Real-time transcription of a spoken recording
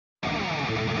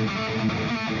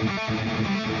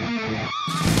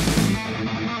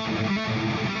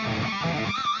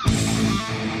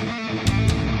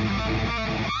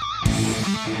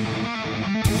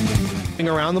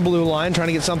Around the blue line, trying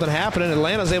to get something happening.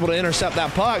 Atlanta's able to intercept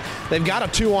that puck. They've got a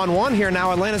 2-on-1 here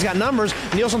now. Atlanta's got numbers.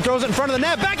 Nielsen throws it in front of the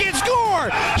net. Backhand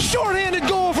score! Shorthanded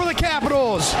goal for the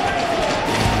Capitals.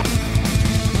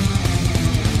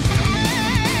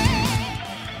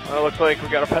 Well, it looks like we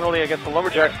got a penalty against the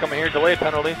Lumberjacks coming here. Delayed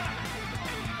penalty.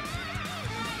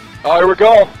 Oh, here we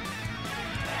go.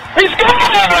 He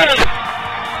scored!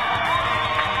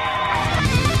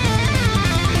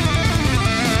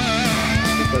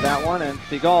 That one, and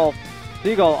Seagull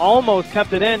almost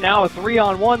kept it in. Now a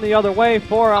 3-on-1 the other way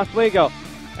for Oswego.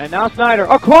 And now Snyder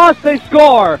across, they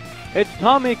score! It's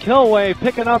Tami Kilway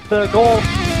picking up the goal.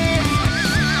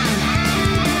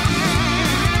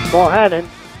 Ball handed.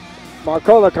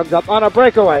 Marcola comes up on a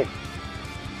breakaway.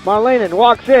 Merilainen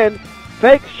walks in,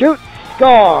 fake, shoots,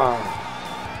 score!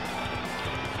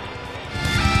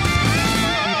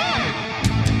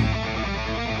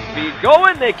 Be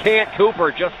going, they can't.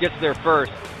 Cooper just gets there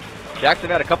first.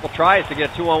 Jackson had a couple tries to get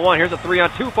a 2-on-1. Here's a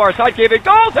 3-on-2 far side. Gave it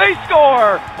goal. They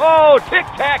score. Oh,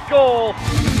 tic-tac goal.